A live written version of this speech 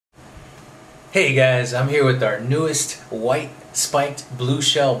Hey guys, I'm here with our newest white spiked blue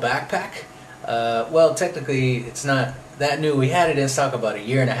shell backpack. Well, technically it's not that new. We had it in stock about a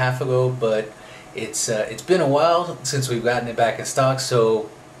year and a half ago, but it's been a while since we've gotten it back in stock, so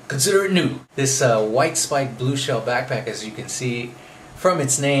consider it new. This white spiked blue shell backpack, as you can see from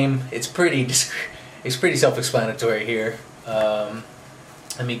its name, it's pretty self-explanatory here.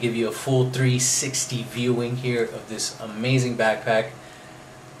 Let me give you a full 360 viewing here of this amazing backpack.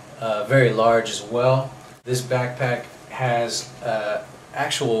 Very large as well. This backpack has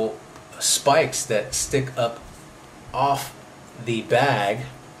actual spikes that stick up off the bag.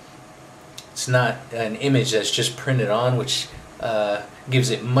 It's not an image that's just printed on, which gives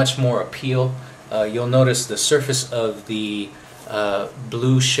it much more appeal. You'll notice the surface of the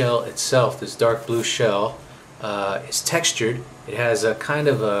blue shell itself, this dark blue shell, is textured. It has a kind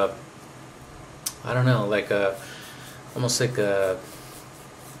of a, I don't know, almost like a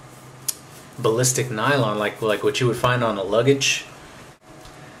ballistic nylon, like what you would find on a luggage.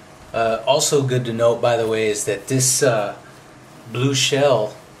 Also good to note, by the way, is that this blue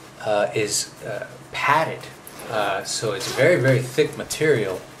shell is padded, so it's very, very thick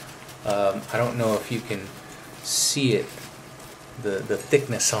material. I don't know if you can see it, the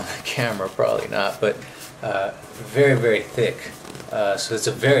thickness on the camera, probably not, but very, very thick. So it's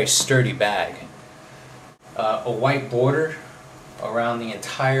a very sturdy bag. A white border around the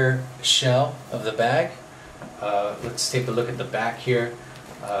entire shell of the bag. Let's take a look at the back here.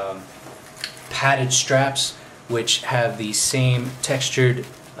 Padded straps, which have the same textured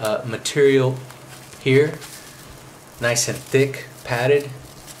material here. Nice and thick, padded.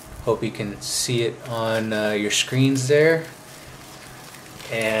 Hope you can see it on your screens there.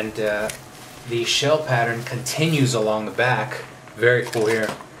 And the shell pattern continues along the back. Very cool here.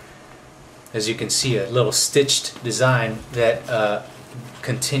 As you can see, a little stitched design that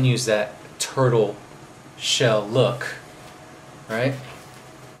continues that turtle shell look, right?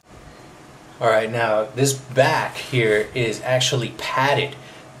 Alright, now this back here is actually padded,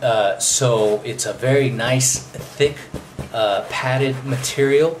 so it's a very nice, thick, padded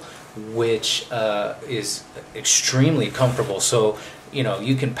material, which is extremely comfortable. So, you know,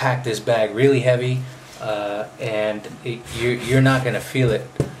 you can pack this bag really heavy, and you're not going to feel it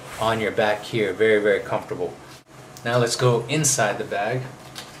on your back here. Very, very comfortable. Now let's go inside the bag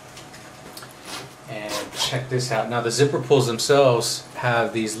and check this out. Now the zipper pulls themselves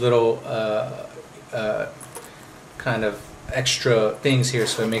have these little kind of extra things here,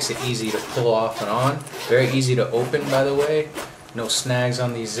 so it makes it easy to pull off and on. Very easy to open, by the way. No snags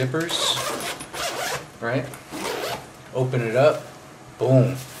on these zippers, right? Open it up,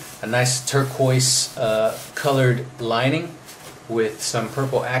 boom. A nice turquoise colored lining with some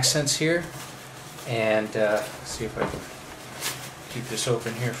purple accents here, and let's see if I can keep this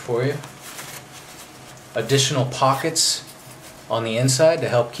open here for you. Additional pockets on the inside to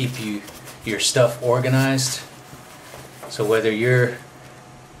help keep your stuff organized. So whether you're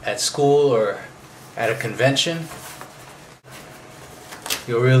at school or at a convention,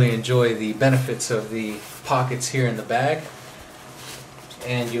 you'll really enjoy the benefits of the pockets here in the bag.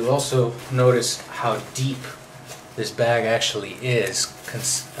 And you'll also notice how deep this bag actually is,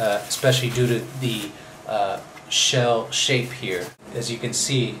 especially due to the shell shape here. As you can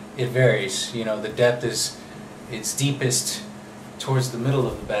see, it varies. You know, the depth is its deepest towards the middle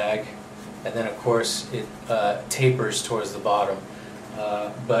of the bag, and then of course it tapers towards the bottom.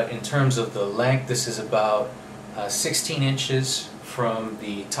 But in terms of the length, this is about 16 inches from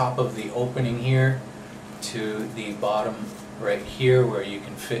the top of the opening here to the bottom right here, where you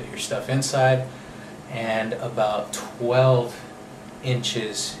can fit your stuff inside, and about 12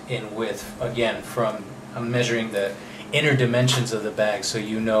 inches in width. Again, from, I'm measuring the inner dimensions of the bag, so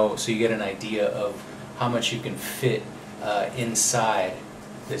you know, so you get an idea of how much you can fit inside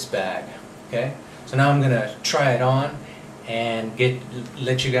this bag. Okay, so now I'm gonna try it on and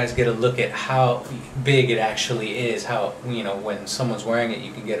let you guys get a look at how big it actually is. How, you know, when someone's wearing it,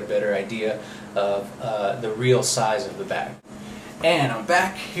 you can get a better idea of the real size of the bag. And I'm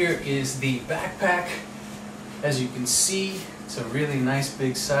back. Here is the backpack. As you can see, it's a really nice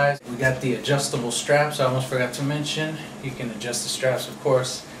big size. We got the adjustable straps. I almost forgot to mention, you can adjust the straps, of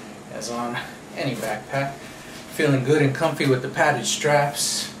course, as on any backpack. Feeling good and comfy with the padded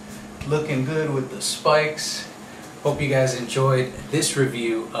straps. Looking good with the spikes. Hope you guys enjoyed this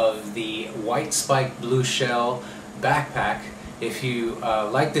review of the white spiked blue shell backpack. If you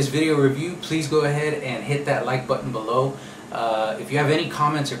like this video review, please go ahead and hit that like button below. If you have any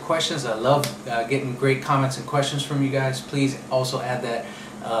comments or questions, I love getting great comments and questions from you guys. Please also add that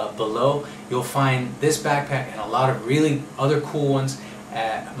below. You'll find this backpack and a lot of really other cool ones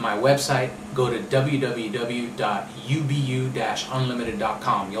at my website. Go to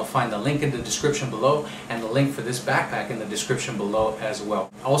www.ubu-unlimited.com. You'll find the link in the description below and the link for this backpack in the description below as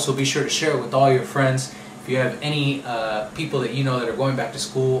well. Also, be sure to share it with all your friends. If you have any people that you know that are going back to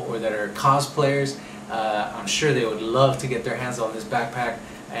school or that are cosplayers, I'm sure they would love to get their hands on this backpack,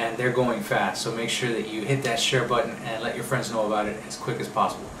 and they're going fast. So make sure that you hit that share button and let your friends know about it as quick as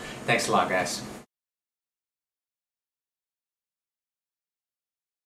possible. Thanks a lot, guys.